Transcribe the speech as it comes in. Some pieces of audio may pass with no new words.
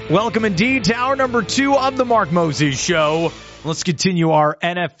Welcome indeed to hour number 2 of the Mark Moses Show. Let's continue our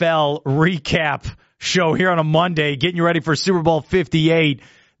NFL recap show here on a Monday, getting you ready for Super Bowl 58.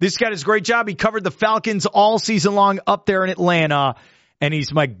 This guy does a great job. He covered the Falcons all season long up there in Atlanta, and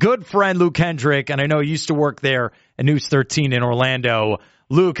he's my good friend Luke Hendrick, and I know he used to work there at News 13 in Orlando.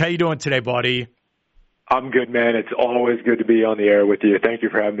 Luke, how you doing today, buddy? I'm good, man. It's always good to be on the air with you. Thank you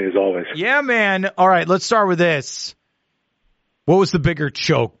for having me, as always. Yeah, man. All right, let's start with this. What was the bigger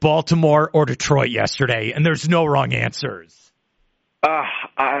choke, Baltimore or Detroit yesterday? And there's no wrong answers.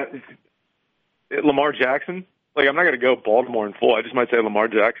 Lamar Jackson. I'm not going to go Baltimore in full. I just might say Lamar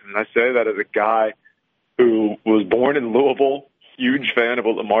Jackson. And I say that as a guy who was born in Louisville, huge fan of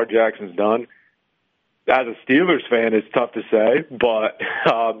what Lamar Jackson's done. As a Steelers fan, it's tough to say, but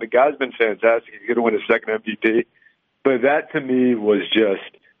the guy's been fantastic. He's going to win his second MVP. But that, to me, was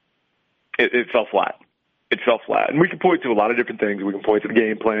just it fell flat. It fell flat. And we can point to a lot of different things. We can point to the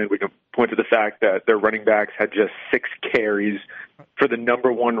game plan. We can point to the fact that their running backs had just 6 carries for the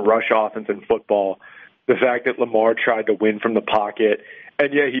number 1 rush offense in football. The fact that Lamar tried to win from the pocket.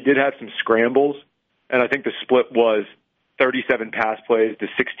 And, yeah, he did have some scrambles. And I think the split was 37 pass plays to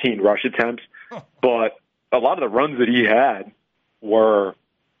 16 rush attempts. But a lot of the runs that he had were,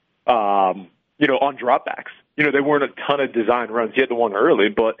 on dropbacks. They weren't a ton of design runs. He had the one early.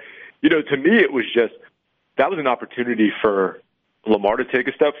 But, to me, it was just, that was an opportunity for Lamar to take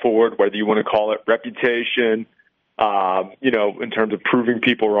a step forward, whether you want to call it reputation, in terms of proving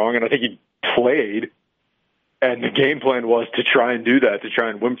people wrong. And I think he played, and the game plan was to try and do that, to try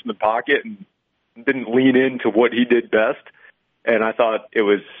and win from the pocket, and didn't lean into what he did best. And I thought it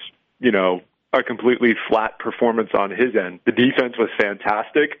was, a completely flat performance on his end. The defense was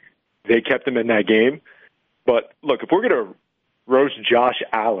fantastic. They kept him in that game. But, look, if we're going to roast Josh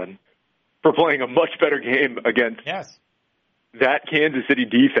Allen for playing a much better game against that Kansas City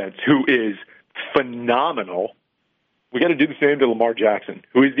defense, who is phenomenal, we got to do the same to Lamar Jackson,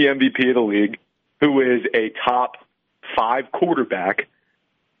 who is the MVP of the league, who is a top 5 quarterback.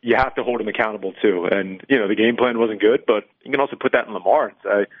 You have to hold him accountable, too. And, the game plan wasn't good, but you can also put that in Lamar and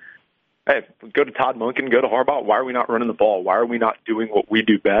say, hey, go to Todd Monken, go to Harbaugh. Why are we not running the ball? Why are we not doing what we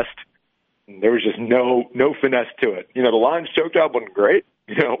do best? And there was just no finesse to it. The Lions choke job wasn't great.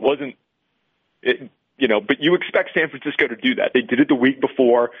 It wasn't. But you expect San Francisco to do that. They did it the week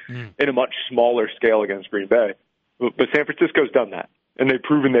before in a much smaller scale against Green Bay. But San Francisco's done that, and they've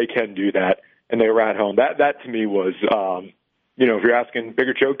proven they can do that, and they were at home. That to me was, if you're asking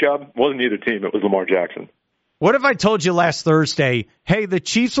bigger choke job, it wasn't either team. It was Lamar Jackson. What if I told you last Thursday, hey, the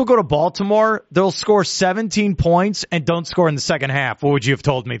Chiefs will go to Baltimore, they'll score 17 points, and don't score in the second half? What would you have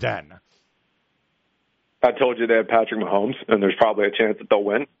told me then? I told you they have Patrick Mahomes, and there's probably a chance that they'll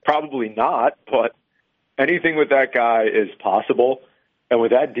win. Probably not, but anything with that guy is possible. And with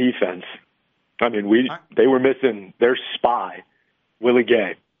that defense, they were missing their spy, Willie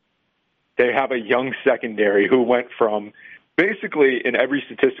Gay. They have a young secondary who went from basically in every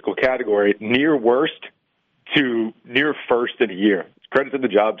statistical category near worst to near first in a year. Credit to the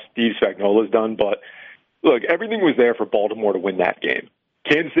job Steve Spagnuolo's done, but look, everything was there for Baltimore to win that game.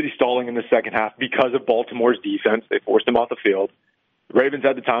 Kansas City stalling in the second half because of Baltimore's defense. They forced them off the field. The Ravens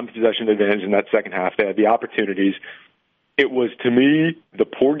had the time of possession advantage in that second half. They had the opportunities. It was, to me, the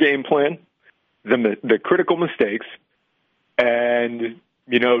poor game plan, the critical mistakes, and,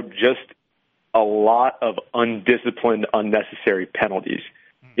 just a lot of undisciplined, unnecessary penalties.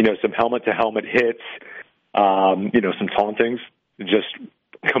 Some helmet-to-helmet hits, some tauntings, just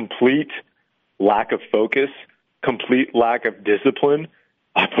complete lack of focus, complete lack of discipline.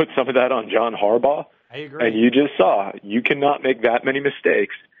 I put some of that on John Harbaugh. I agree. And you just saw you cannot make that many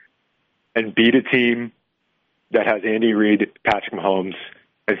mistakes and beat a team that has Andy Reid, Patrick Mahomes,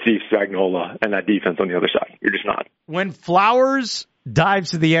 and Steve Spagnuolo, and that defense on the other side. You're just not. When Flowers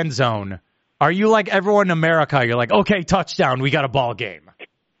dives to the end zone, are you like everyone in America? You're like, okay, touchdown, we got a ball game.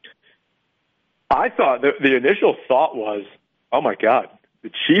 I thought the initial thought was, oh my God, the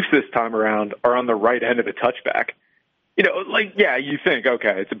Chiefs this time around are on the right end of a touchback. You think,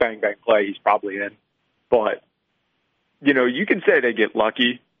 okay, it's a bang-bang play. He's probably in. But, you can say they get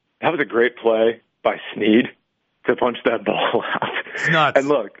lucky. That was a great play by Snead to punch that ball out. It's nuts. And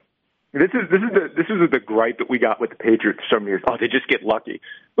look, this is the gripe that we got with the Patriots for so many years. Oh, they just get lucky.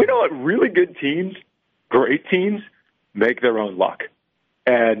 Well, you know what? Really good teams, great teams, make their own luck.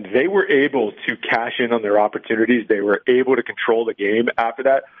 And they were able to cash in on their opportunities. They were able to control the game after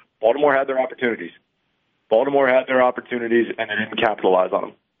that. Baltimore had their opportunities. And they didn't capitalize on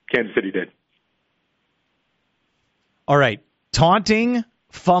them. Kansas City did. All right. Taunting,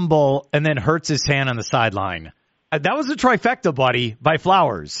 fumble, and then hurts his hand on the sideline. That was a trifecta, buddy, by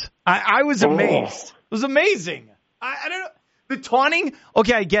Flowers. I was amazed. It was amazing. I don't know. The taunting,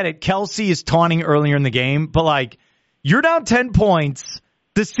 okay, I get it. Kelsey is taunting earlier in the game, but, like, you're down 10 points,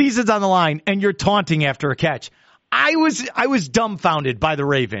 the season's on the line, and you're taunting after a catch. I was dumbfounded by the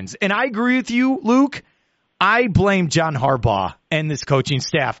Ravens. And I agree with you, Luke. I blame John Harbaugh and this coaching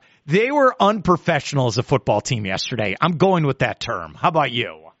staff. They were unprofessional as a football team yesterday. I'm going with that term. How about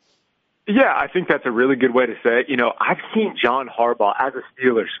you? Yeah, I think that's a really good way to say it. You know, I've seen John Harbaugh as a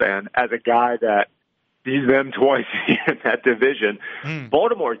Steelers fan, as a guy that sees them twice in that division.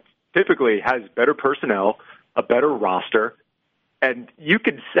 Baltimore typically has better personnel, a better roster, and you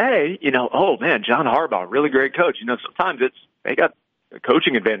could say, you know, oh man, John Harbaugh, really great coach. You know, sometimes they got a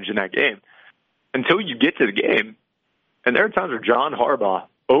coaching advantage in that game until you get to the game, and there are times where John Harbaugh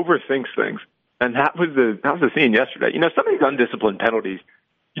overthinks things, and that was the scene yesterday. You know, some of these undisciplined penalties,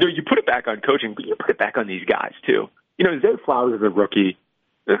 you know, you put it back on coaching, but you put it back on these guys too. You know, Zay Flowers is a rookie.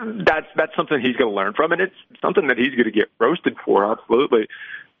 That's something he's going to learn from, and it's something that he's going to get roasted for, absolutely.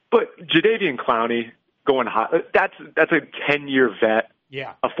 But Jadeveon Clowney going high, that's a 10-year vet,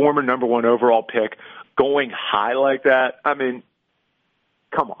 a former number 1 overall pick, going high like that. I mean,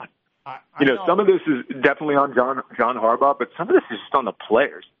 come on. I know some of this is definitely on John Harbaugh, but some of this is just on the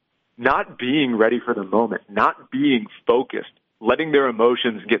players not being ready for the moment, not being focused, letting their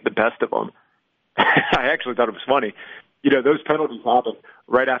emotions get the best of them. I actually thought it was funny. You know, those penalties happened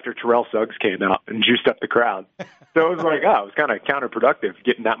right after Terrell Suggs came out and juiced up the crowd. So it was like, it was kind of counterproductive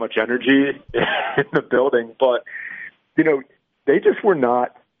getting that much energy in the building. But, you know, they just were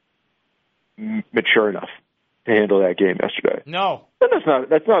not mature enough to handle that game yesterday. No. And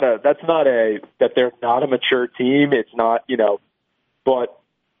that they're not a mature team. It's not, you know, but,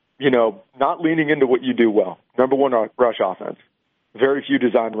 you know, not leaning into what you do well. Number 1, rush offense. Very few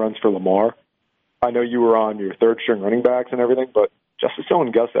design runs for Lamar. I know you were on your third-string running backs and everything, but Justice Hill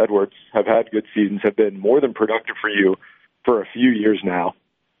and Gus Edwards have had good seasons, have been more than productive for you for a few years now.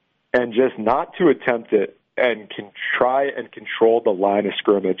 And just not to attempt it and can try and control the line of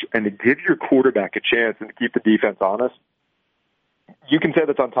scrimmage and to give your quarterback a chance and to keep the defense honest, you can say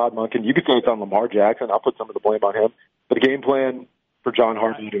that's on Todd Monken. You can say it's on Lamar Jackson. I'll put some of the blame on him. But the game plan for John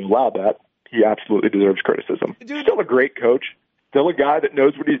Harbaugh to allow that, he absolutely deserves criticism. He's still a great coach, still a guy that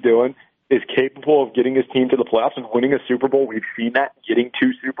knows what he's doing, is capable of getting his team to the playoffs and winning a Super Bowl. We've seen that, getting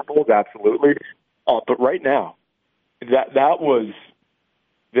 2 Super Bowls, absolutely. But right now, that was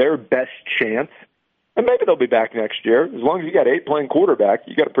their best chance. And maybe they'll be back next year. As long as you got 8 playing quarterback,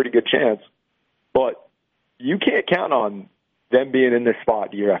 you got a pretty good chance. But you can't count on them being in this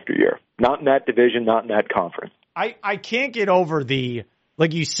spot year after year. Not in that division, not in that conference. I can't get over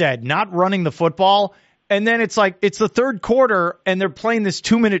like you said, not running the football. And then it's like, it's the third quarter, and they're playing this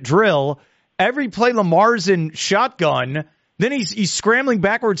 2-minute drill. Every play, Lamar's in shotgun. Then he's scrambling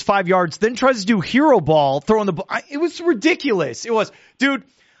backwards 5 yards, then tries to do hero ball, throwing the ball. It was ridiculous. It was. Dude,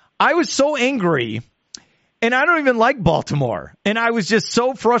 I was so angry, and I don't even like Baltimore. And I was just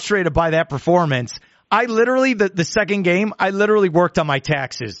so frustrated by that performance. I literally, the second game, I literally worked on my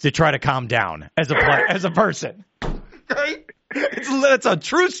taxes to try to calm down as a person. Right? It's a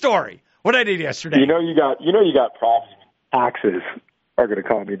true story. What I did yesterday. You know you got problems. Taxes are going to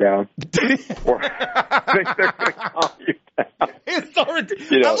calm you down. Or they're going to calm you down. It's so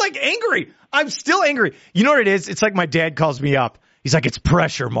ridiculous. I'm like angry. I'm still angry. You know what it is? It's like my dad calls me up. He's like, it's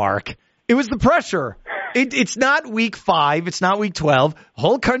pressure, Mark. It was the pressure. It's not week 5. It's not week 12. The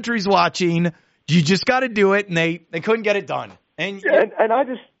whole country's watching. You just got to do it, and they couldn't get it done. And I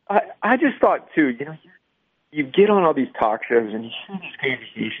just thought too. You know, you get on all these talk shows and you hear these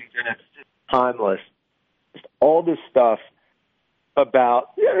conversations, and it's just timeless. Just all this stuff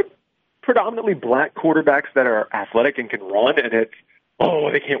about predominantly black quarterbacks that are athletic and can run, and it's,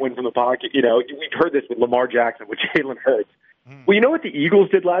 they can't win from the pocket. You know, we've heard this with Lamar Jackson, with Jalen Hurts. Well, you know what the Eagles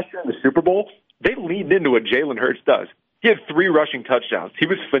did last year in the Super Bowl? They leaned into what Jalen Hurts does. He had 3 rushing touchdowns. He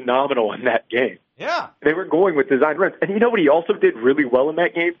was phenomenal in that game. Yeah. They were going with design runs. And you know what he also did really well in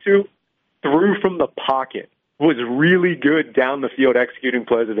that game, too? Threw from the pocket. Was really good down the field executing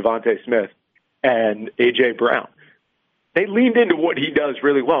plays of Devontae Smith and A.J. Brown. They leaned into what he does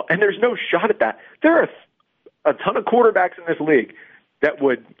really well, and there's no shot at that. There are a ton of quarterbacks in this league that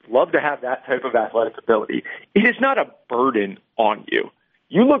would love to have that type of athletic ability. It is not a burden on you.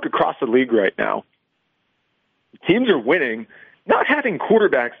 You look across the league right now, teams are winning, not having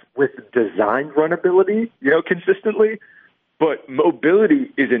quarterbacks with design run ability, consistently, but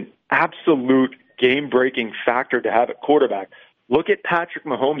mobility is an absolute game-breaking factor to have at quarterback. Look at Patrick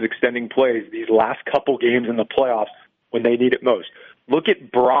Mahomes extending plays these last couple games in the playoffs when they need it most. Look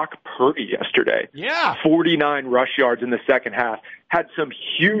at Brock Purdy yesterday. Yeah. 49 rush yards in the second half. Had some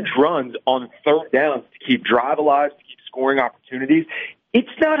huge runs on third downs to keep drive alive, to keep scoring opportunities. It's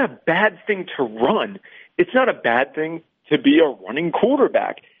not a bad thing to run. It's not a bad thing to be a running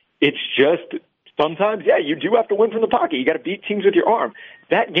quarterback. It's just sometimes, yeah, you do have to win from the pocket. You got to beat teams with your arm.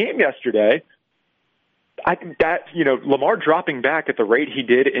 That game yesterday, I think that, Lamar dropping back at the rate he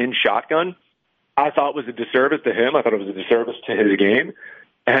did in shotgun, I thought was a disservice to him. I thought it was a disservice to his game.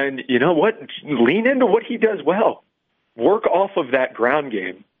 And you know what? Lean into what he does well. Work off of that ground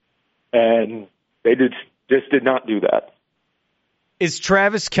game. And they just did not do that. Is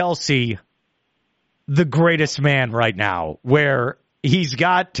Travis Kelce the greatest man right now, where he's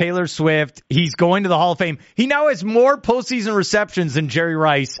got Taylor Swift, he's going to the Hall of Fame. He now has more postseason receptions than Jerry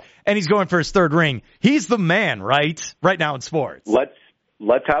Rice, and he's going for his third ring. He's the man, right now in sports.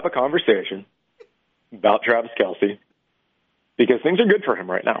 Let's have a conversation about Travis Kelce, because things are good for him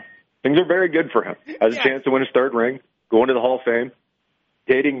right now. Things are very good for him. Has a chance to win his third ring, going to the Hall of Fame,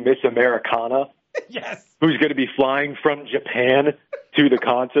 dating Miss Americana, yes, who's going to be flying from Japan to the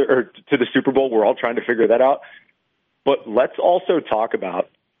concert or to the Super Bowl. We're all trying to figure that out. But let's also talk about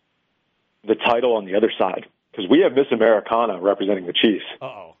the title on the other side, because we have Miss Americana representing the Chiefs.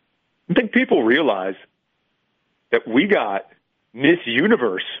 Uh-oh. I think people realize that we got Miss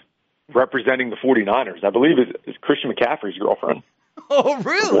Universe representing the 49ers. I believe is Christian McCaffrey's girlfriend. Oh,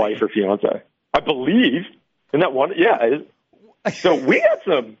 really? Wife or fiance. I believe. Isn't that one? Yeah. So we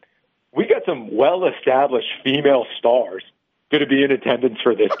got some well-established female stars going to be in attendance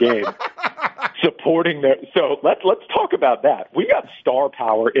for this game. Supporting their, so let's talk about that. We got star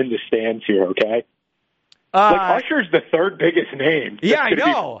power in the stands here, okay? Usher's the third biggest name. Yeah, I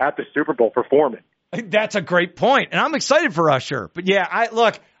know. At the Super Bowl performing. That's a great point, and I'm excited for Usher. But yeah,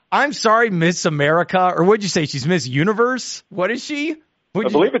 I'm sorry, Miss America, or what'd you say? She's Miss Universe? What is she? I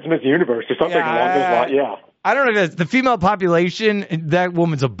believe it's Miss Universe or something along those lines. Yeah. I don't know if it's the female population. That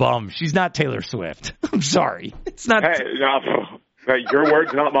woman's a bum. She's not Taylor Swift. I'm sorry. It's not. Hey, your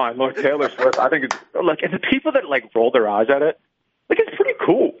words, not mine. Look, Taylor Swift, I think it's, and the people that, roll their eyes at it, it's pretty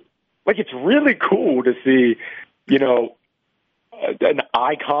cool. It's really cool to see, an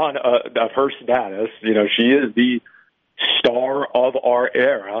icon of her status. She is the star of our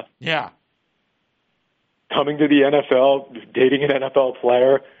era. Yeah. Coming to the NFL, dating an NFL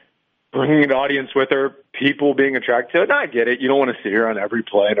player, bringing an audience with her, people being attracted to it. And I get it. You don't want to see her on every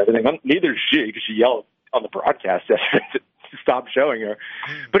play and everything. Neither does she, because she yelled on the broadcast to stop showing her.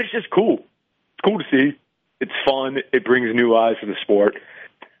 But it's just cool. It's cool to see. It's fun. It brings new eyes to the sport.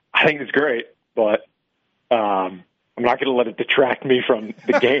 I think it's great, but I'm not going to let it detract me from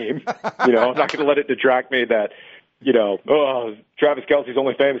the game. I'm not going to let it detract me that, Travis Kelce's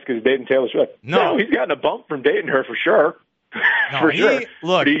only famous because he's dating Taylor Swift. No, he's gotten a bump from dating her for sure. Sure.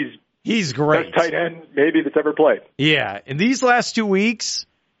 Look, he's great. Best tight end maybe that's ever played. Yeah, in these last 2 weeks,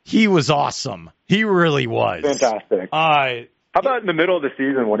 he was awesome. He really was. Fantastic. How about in the middle of the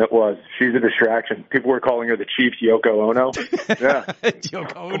season when it was, she's a distraction? People were calling her the Chiefs Yoko Ono. Yeah.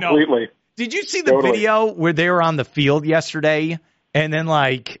 Yoko Ono. Completely. Did you see the video where they were on the field yesterday? And then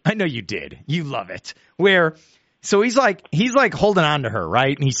I know you did. You love it. So he's holding on to her,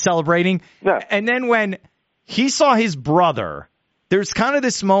 right? And he's celebrating. Yeah. And then when he saw his brother, there's kind of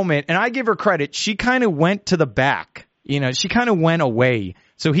this moment, and I give her credit. She kind of went to the back. She kind of went away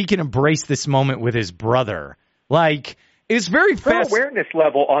so he can embrace this moment with his brother. It's very fast. Her awareness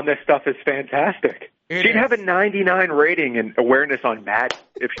level on this stuff is fantastic. She'd have a 99 rating in awareness on Madden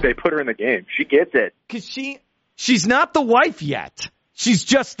if they put her in the game. She gets it. Because she's not the wife yet. She's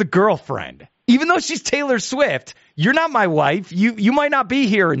just the girlfriend. Even though she's Taylor Swift, you're not my wife. You might not be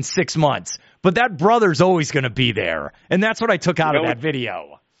here in 6 months, but that brother's always going to be there. And that's what I took out of that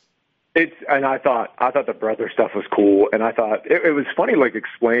video. And I thought the brother stuff was cool. And I thought it was funny,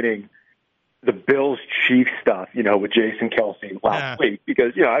 explaining the Bills Chiefs stuff, with Jason Kelce last week,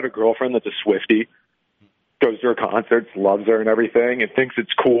 because, I have a girlfriend that's a Swiftie, goes to her concerts, loves her and everything, and thinks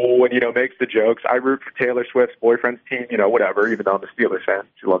it's cool and, makes the jokes. I root for Taylor Swift's boyfriend's team, whatever, even though I'm a Steelers fan.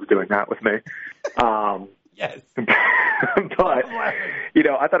 She loves doing that with me. Yes. But,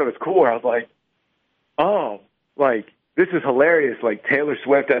 I thought it was cool. I was like, this is hilarious. Taylor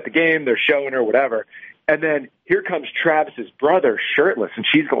Swift at the game, they're showing her whatever. And then here comes Travis's brother shirtless, and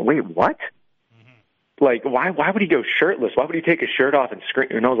she's going, wait, what? Why would he go shirtless? Why would he take his shirt off and scream?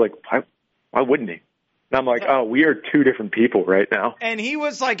 And I was like, why wouldn't he? And I'm like, we are two different people right now. And he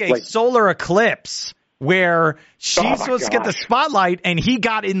was like a solar eclipse where she's supposed to get the spotlight, and he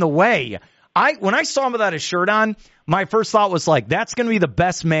got in the way. When I saw him without his shirt on, my first thought was that's going to be the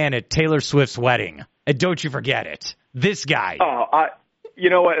best man at Taylor Swift's wedding. And don't you forget it. This guy. You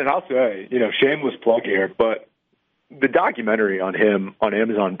know what? And I'll say, shameless plug here, but the documentary on him on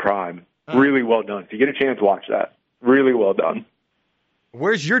Amazon Prime, really well done. If you get a chance, watch that. Really well done.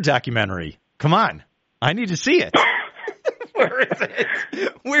 Where's your documentary? Come on. I need to see it. Where is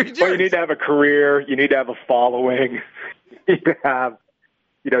it? Where's yours? Well, you need to have a career. You need to have a following. You need to have,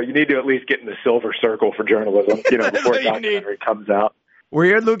 you need to at least get in the silver circle for journalism, before a documentary comes out. We're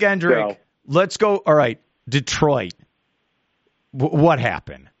here, Luke Hendrick. So, let's go. All right, Detroit. What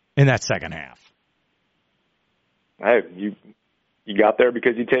happened in that second half? Hey, you got there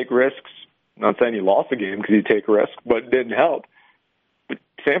because you take risks. I'm not saying you lost the game because you take risks, but it didn't help. But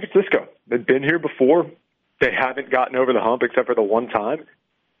San Francisco, they've been here before. They haven't gotten over the hump except for the one time.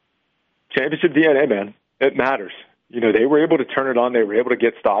 Championship DNA, man. It matters. They were able to turn it on. They were able to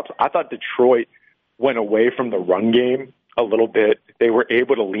get stops. I thought Detroit went away from the run game a little bit. They were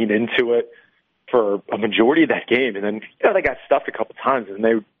able to lean into it for a majority of that game. And then, they got stuffed a couple times, and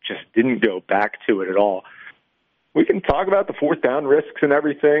they just didn't go back to it at all. We can talk about the fourth down risks and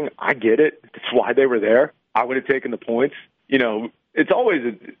everything. I get it. That's why they were there. I would have taken the points. It's always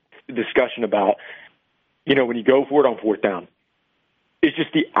a discussion about, when you go for it on fourth down, it's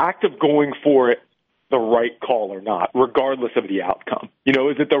just the act of going for it the right call or not, regardless of the outcome. Is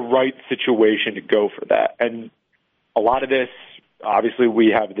it the right situation to go for that? And a lot of this, obviously, we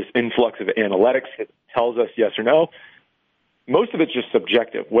have this influx of analytics that tells us yes or no. Most of it's just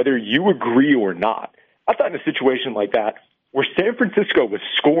subjective, whether you agree or not. I thought in a situation like that, where San Francisco was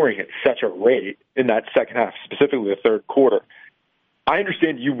scoring at such a rate in that second half, specifically the third quarter, I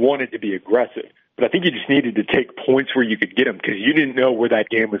understand you wanted to be aggressive, but I think you just needed to take points where you could get them because you didn't know where that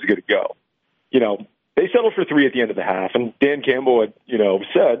game was going to go. They settled for 3 at the end of the half, and Dan Campbell had,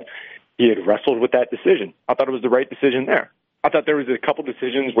 said he had wrestled with that decision. I thought it was the right decision there. I thought there was a couple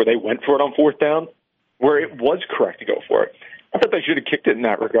decisions where they went for it on fourth down, where it was correct to go for it. I thought they should have kicked it in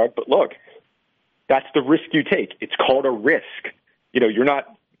that regard, but look, that's the risk you take. It's called a risk. You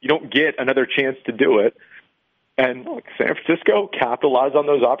don't get another chance to do it. And look, San Francisco capitalized on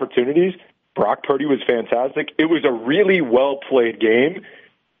those opportunities. Brock Purdy was fantastic. It was a really well-played game.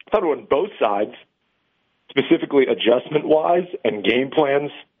 I thought it on both sides, specifically adjustment-wise and game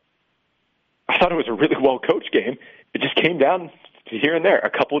plans. I thought it was a really well-coached game. It just came down to here and there, a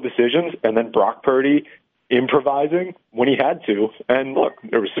couple of decisions, and then Brock Purdy improvising when he had to. And look,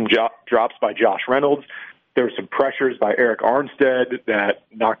 there was some drops by Josh Reynolds. There were some pressures by Eric Armstead that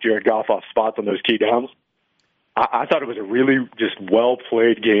knocked Jared Goff off spots on those key downs. I thought it was a really just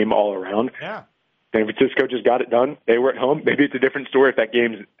well-played game all around. Yeah. San Francisco just got it done. They were at home. Maybe it's a different story if that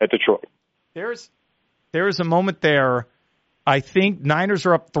game's at Detroit. There is a moment there, I think Niners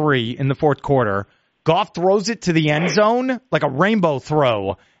are up 3 in the fourth quarter. Goff throws it to the end zone like a rainbow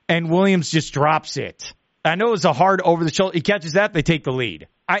throw, and Williams just drops it. I know it was a hard over-the-shoulder. He catches that, they take the lead.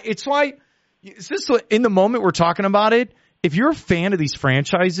 It's just in the moment we're talking about it, if you're a fan of these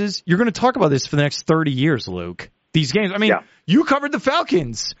franchises, you're going to talk about this for the next 30 years, Luke. These games. I mean, You covered the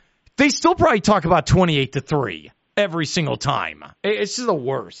Falcons. They still probably talk about 28-3 every single time. It's just the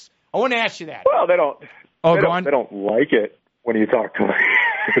worst. I want to ask you that. Well, they don't. Go on. They don't like it when you talk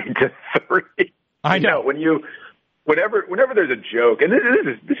to 3. I know. Whenever there's a joke, and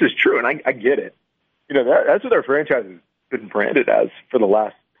this is true, and I get it. That's what our franchise has been branded as for the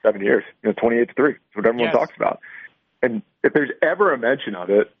last 7 years. 28-3. That's what everyone talks about. And if there's ever a mention of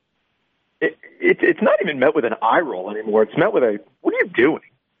it, it's not even met with an eye roll anymore. It's met with a, what are you doing?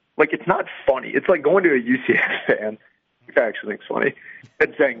 Like, it's not funny. It's like going to a UCF fan, which I actually think is funny,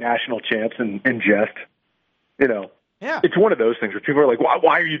 and saying national champs in jest. It's one of those things where people are like,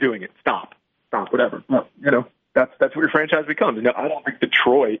 why are you doing it? Stop, whatever. Well, that's what your franchise becomes. I don't think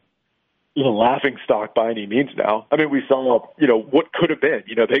Detroit is a laughing stock by any means now. I mean, we saw, what could have been.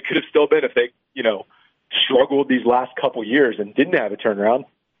 They could have still been if they, struggled these last couple years and didn't have a turnaround.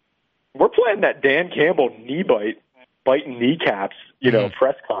 We're playing that Dan Campbell biting kneecaps,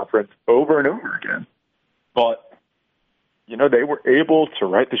 press conference over and over again. But, they were able to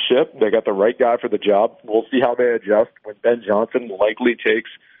right the ship. They got the right guy for the job. We'll see how they adjust when Ben Johnson likely takes,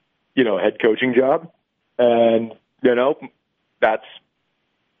 a head coaching job. And, that's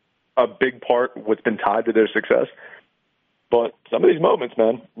a big part of what's been tied to their success. But some of these moments,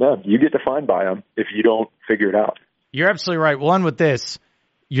 man, you get defined by them if you don't figure it out. You're absolutely right. Well, on with this.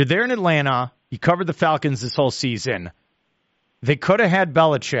 You're there in Atlanta. You covered the Falcons this whole season. They could have had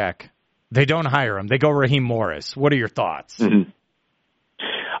Belichick. They don't hire him. They go Raheem Morris. What are your thoughts? Mm-hmm.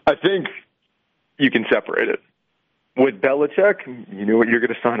 I think you can separate it. With Belichick, you knew what you're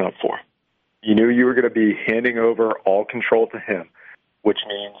going to sign up for. You knew you were going to be handing over all control to him, which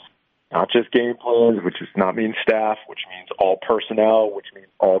means not just game plans, which does not mean staff, which means all personnel, which means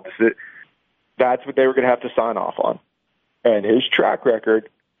all this. That's what they were going to have to sign off on. And his track record,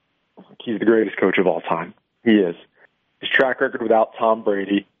 he's the greatest coach of all time. He is. His track record without Tom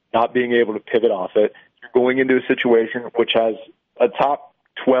Brady, not being able to pivot off it, you're going into a situation which has a top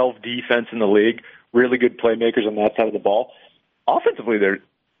 12 defense in the league, really good playmakers on that side of the ball. Offensively,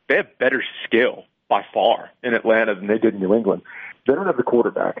 they have better skill by far in Atlanta than they did in New England. They don't have the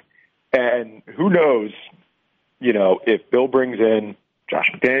quarterback. And who knows, if Bill brings in Josh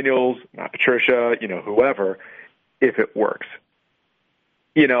McDaniels, Matt Patricia, whoever, if it works.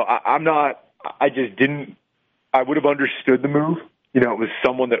 I would have understood the move. It was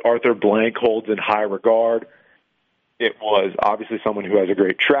someone that Arthur Blank holds in high regard. It was obviously someone who has a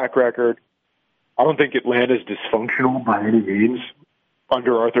great track record. I don't think Atlanta's dysfunctional by any means.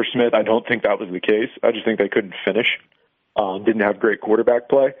 Under Arthur Smith, I don't think that was the case. I just think they couldn't finish, didn't have great quarterback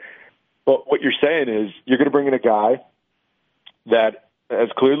play. But what you're saying is you're going to bring in a guy that has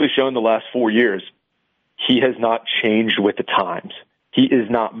clearly shown the last 4 years he has not changed with the times. He is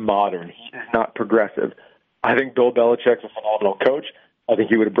not modern. He is not progressive. I think Bill Belichick's a phenomenal coach. I think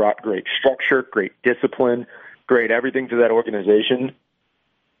he would have brought great structure, great discipline, great everything to that organization.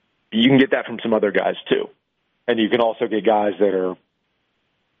 You can get that from some other guys too. And you can also get guys that are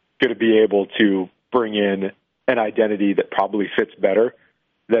going to be able to bring in an identity that probably fits better,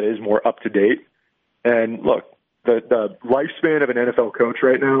 that is more up to date. And look, the lifespan of an NFL coach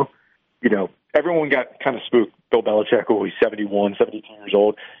right now, everyone got kind of spooked. Bill Belichick, he's 71, 72 years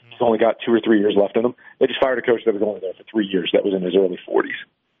old. He's only got 2 or 3 years left in him. They just fired a coach that was only there for 3 years. That was in his early 40s.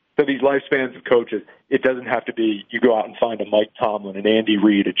 So these lifespans of coaches, it doesn't have to be you go out and find a Mike Tomlin, an Andy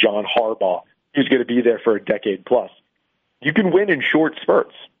Reid, a John Harbaugh who's going to be there for a decade plus. You can win in short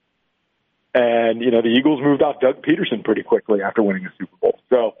spurts. And, the Eagles moved off Doug Peterson pretty quickly after winning a Super Bowl.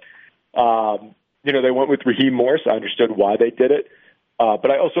 So, they went with Raheem Morris. I understood why they did it.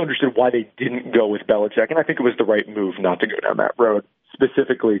 But I also understood why they didn't go with Belichick. And I think it was the right move not to go down that road,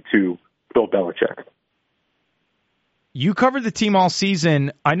 specifically to Bill Belichick. You covered the team all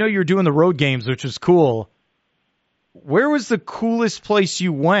season. I know you're doing the road games, which was cool. Where was the coolest place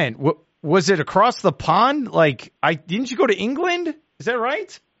you went? Was it across the pond? Didn't you go to England? Is that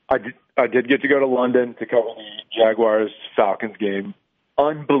right? I did get to go to London to cover the Jaguars-Falcons game.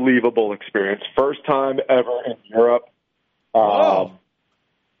 Unbelievable experience. First time ever in Europe.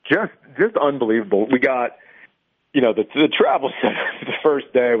 Just unbelievable. We got, the travel the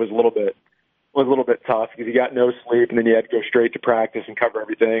first day was a little bit tough because you got no sleep and then you had to go straight to practice and cover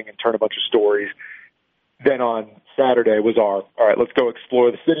everything and turn a bunch of stories. Then on Saturday was all right, let's go explore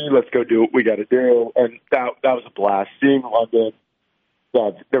the city. Let's go do what we got to do. And that was a blast. Seeing London,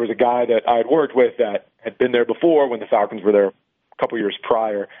 there was a guy that I had worked with that had been there before when the Falcons were there a couple years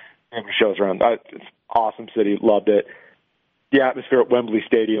prior. And we shows around. It's an awesome city. Loved it. The atmosphere at Wembley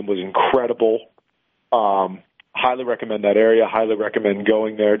Stadium was incredible. Highly recommend that area. Highly recommend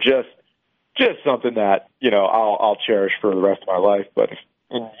going there. Just something that, I'll cherish for the rest of my life. But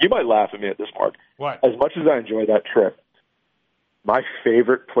and you might laugh at me at this, Mark. What? As much as I enjoyed that trip, my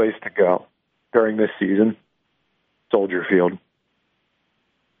favorite place to go during this season, Soldier Field.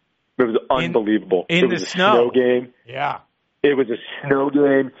 It was unbelievable. In the snow game. Yeah. It was a snow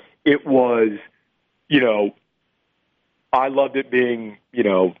game. It was, I loved it being,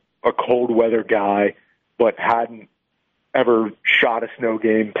 a cold weather guy, but hadn't ever shot a snow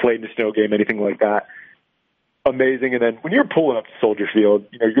game, played in a snow game, anything like that. Amazing. And then when you're pulling up to Soldier Field,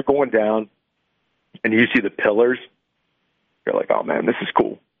 you're going down and you see the pillars. You're like, oh man, this is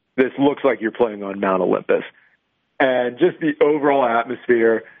cool. This looks like you're playing on Mount Olympus. And just the overall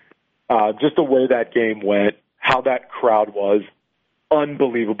atmosphere, just the way that game went, how that crowd was,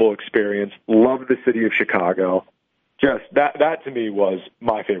 unbelievable experience. Loved the city of Chicago. Just that to me was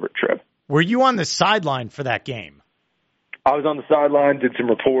my favorite trip. Were you on the sideline for that game? I was on the sideline, did some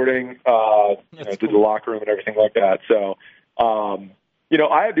reporting, did the locker room and everything like that. So,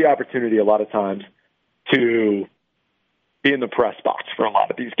 I had the opportunity a lot of times to be in the press box for a lot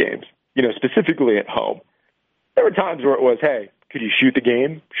of these games, specifically at home. There were times where it was, hey, could you shoot the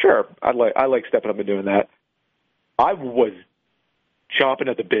game? Sure. I like stepping up and doing that. I was chomping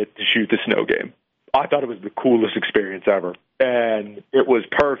at the bit to shoot the snow game. I thought it was the coolest experience ever. And it was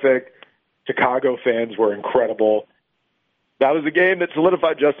perfect. Chicago fans were incredible. That was a game that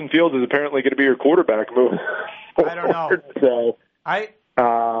solidified Justin Fields is apparently going to be your quarterback moving forward. I don't know. So,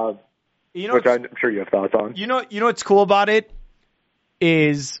 which I'm sure you have thoughts on. You know what's cool about it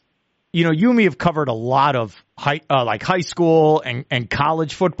is, you and me have covered a lot of high school and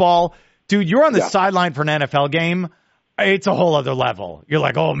college football. Dude, you're on the sideline for an NFL game. it's a whole other level. You're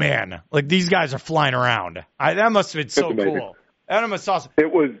like, oh man, like these guys are flying around. That must have been so cool. That must have awesome.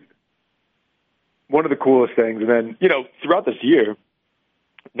 It was one of the coolest things. And then, throughout this year,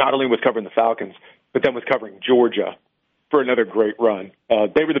 not only was covering the Falcons, but then was covering Georgia for another great run.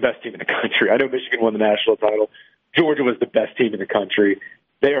 They were the best team in the country. I know Michigan won the national title. Georgia was the best team in the country.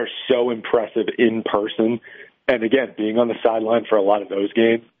 They are so impressive in person. And again, being on the sideline for a lot of those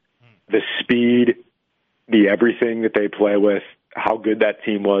games, the speed, the everything that they play with, how good that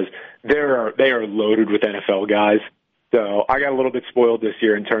team was, they are loaded with NFL guys. So I got a little bit spoiled this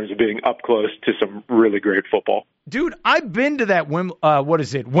year in terms of being up close to some really great football. Dude, I've been to that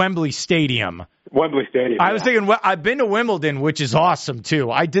Wembley Stadium. Wembley Stadium. I was thinking, I've been to Wimbledon, which is awesome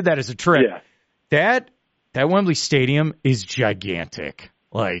too. I did that as a trip. Yeah. That Wembley Stadium is gigantic,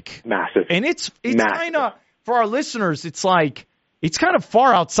 like massive, and it's kind of, for our listeners, it's like it's kind of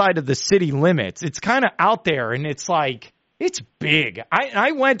far outside of the city limits. It's kind of out there, and it's like. It's big.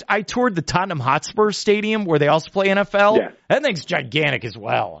 I toured the Tottenham Hotspur Stadium where they also play NFL. Yeah. That thing's gigantic as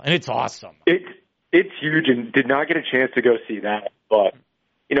well, and it's awesome. It's huge, and did not get a chance to go see that. But,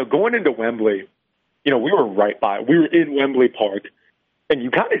 going into Wembley, we were right by. We were in Wembley Park, and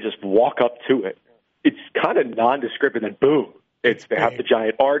you kind of just walk up to it. It's kind of nondescript, and then boom, they have the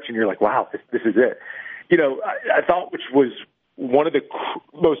giant arch, and you're like, wow, this is it. I thought, which was one of the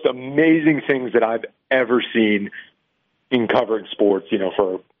most amazing things that I've ever seen in covering sports,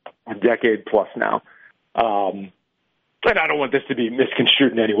 for a decade plus now. And I don't want this to be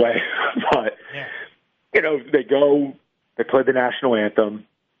misconstrued in any way, but, they play the national anthem.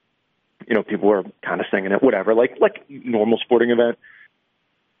 People are kind of singing it, whatever, like normal sporting event.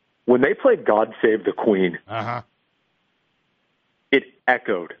 When they played God Save the Queen, it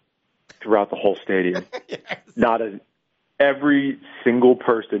echoed throughout the whole stadium. Yes. Every single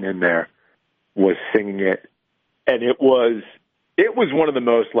person in there was singing it. And it was one of the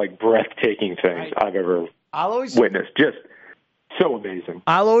most breathtaking things I've ever witnessed. Just so amazing.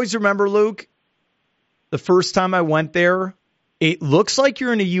 I'll always remember, Luke, the first time I went there, it looks like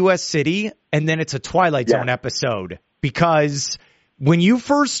you're in a U.S. city, and then it's a Twilight Zone episode. Because when you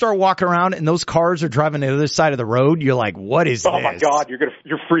first start walking around and those cars are driving to the other side of the road, you're like, what is this? Oh, my God,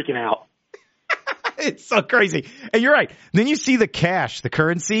 you're freaking out. It's so crazy. And you're right. Then you see the cash, the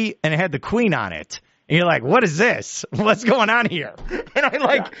currency, and it had the Queen on it. And you're like, what is this? What's going on here? And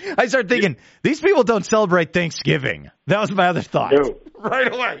I start thinking, these people don't celebrate Thanksgiving. That was my other thought. No.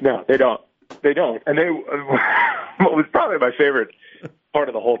 Right away. No, they don't. They don't. And what was probably my favorite part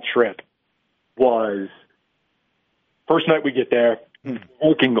of the whole trip was first night we get there,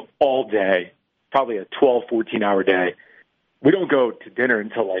 working all day, probably a 12, 14-hour day. We don't go to dinner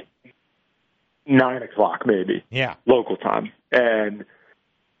until 9 o'clock maybe. Yeah. Local time. And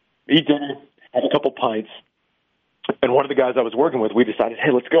eat dinner. Had a couple pints, and one of the guys I was working with, we decided,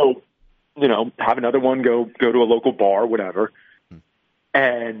 hey, let's go, have another one, go to a local bar, whatever.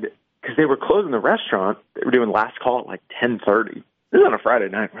 And because they were closing the restaurant, they were doing last call at 10:30. This is on a Friday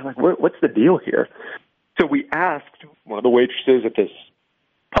night. We're like, what's the deal here? So we asked one of the waitresses at this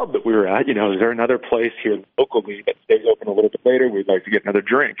pub that we were at, is there another place here locally that stays open a little bit later? We'd like to get another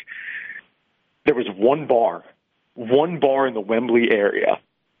drink. There was one bar in the Wembley area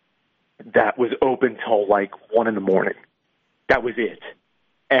that was open till 1 in the morning. That was it.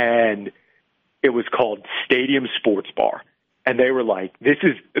 And it was called Stadium Sports Bar. And they were like, this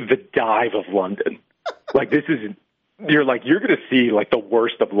is the dive of London. You're going to see the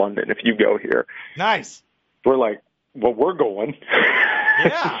worst of London if you go here. Nice. We're like, well, we're going.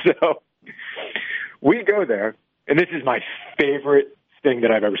 Yeah. So we go there, and this is my favorite thing that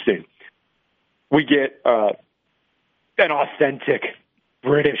I've ever seen. We get an authentic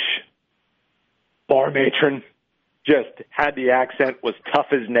British bar matron, just had the accent, was tough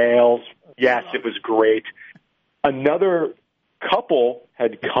as nails. Yes, it was great. Another couple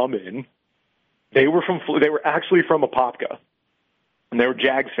had come in. They were actually from Apopka, and they were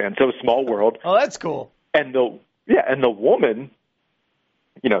Jags fans. So small world. Oh, that's cool. And the woman,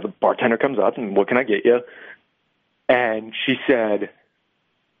 the bartender comes up and, what can I get you? And she said,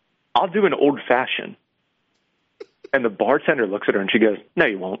 I'll do an old fashioned. And the bartender looks at her and she goes, no,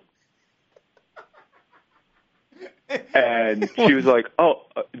 you won't. And she was like, oh,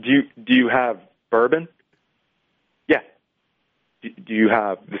 do you have bourbon? Yeah. Do you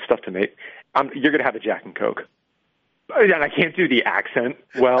have the stuff to make? You're going to have a Jack and Coke. And I can't do the accent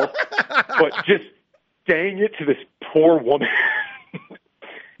well, but just saying it to this poor woman.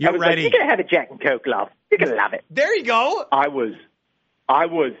 You're ready. You're going to have a Jack and Coke, love. You're going to love it. There you go. I was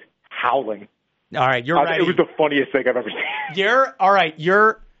howling. All right, you're ready. It was the funniest thing I've ever seen.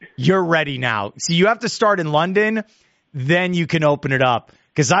 You're ready now. So you have to start in London. then you can open it up.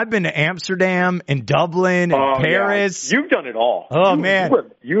 Because I've been to Amsterdam and Dublin and Paris. Yeah. You've done it all. Oh, man.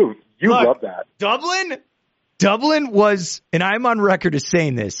 You Look, love that. Dublin was, and I'm on record as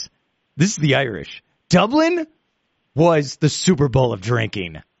saying this is the Irish. Dublin was the Super Bowl of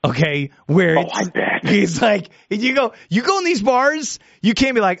drinking. Okay, where I bet. He's like, you go in these bars, you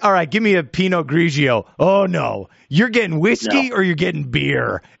can't be like, all right, give me a Pinot Grigio. Oh no, you're getting whiskey or you're getting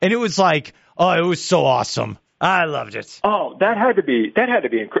beer, and it was like, oh, it was so awesome. I loved it. Oh, that had to be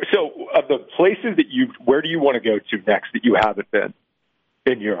incredible. So, of the places that where do you want to go to next that you haven't been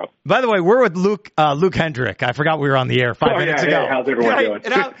in Europe? By the way, we're with Luke Hendrick. I forgot we were on the air 5 minutes ago. Hey, how's everyone doing?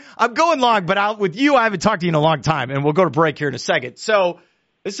 And I'm going long, but with you, I haven't talked to you in a long time, and we'll go to break here in a second. So.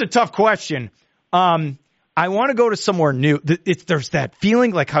 This is a tough question. I want to go to somewhere new. There's that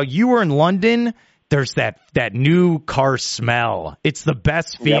feeling like how you were in London. There's that new car smell. It's the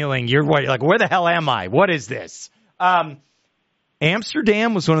best feeling. You're like, where the hell am I? What is this?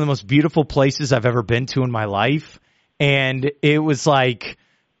 Amsterdam was one of the most beautiful places I've ever been to in my life. And it was like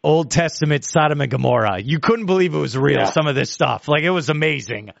Old Testament Sodom and Gomorrah. You couldn't believe it was real, some of this stuff. Like, it was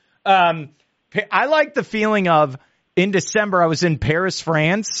amazing. I like the feeling of, in December, I was in Paris,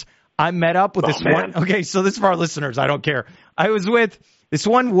 France. I met up with this one. Okay, so this is for our listeners. I don't care. I was with this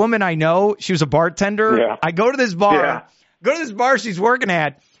one woman I know. She was a bartender. Yeah. I go to this bar. She's working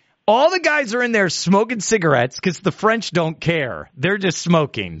at. All the guys are in there smoking cigarettes because the French don't care. They're just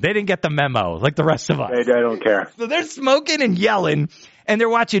smoking. They didn't get the memo like the rest of us. They don't care. So they're smoking and yelling, and they're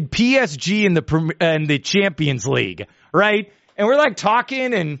watching PSG in the Champions League, right? And we're like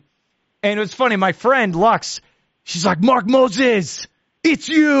talking, and it was funny. My friend Lux. She's like, Mark Moses, it's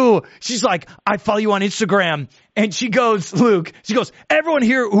you. She's like, I follow you on Instagram. And she goes, Luke, everyone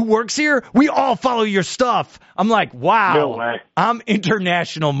here who works here, we all follow your stuff. I'm like, wow. No way. I'm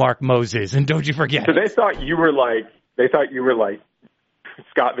international Mark Moses. And don't you forget. So they thought you were like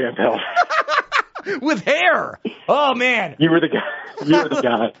Scott Van Pelt. With hair. Oh, man. You were the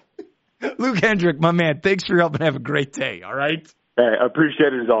guy. Luke Hendrick, my man, thanks for your help and have a great day. All right. Hey, I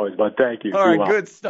appreciate it as always, bud. Thank you. All right, good stuff.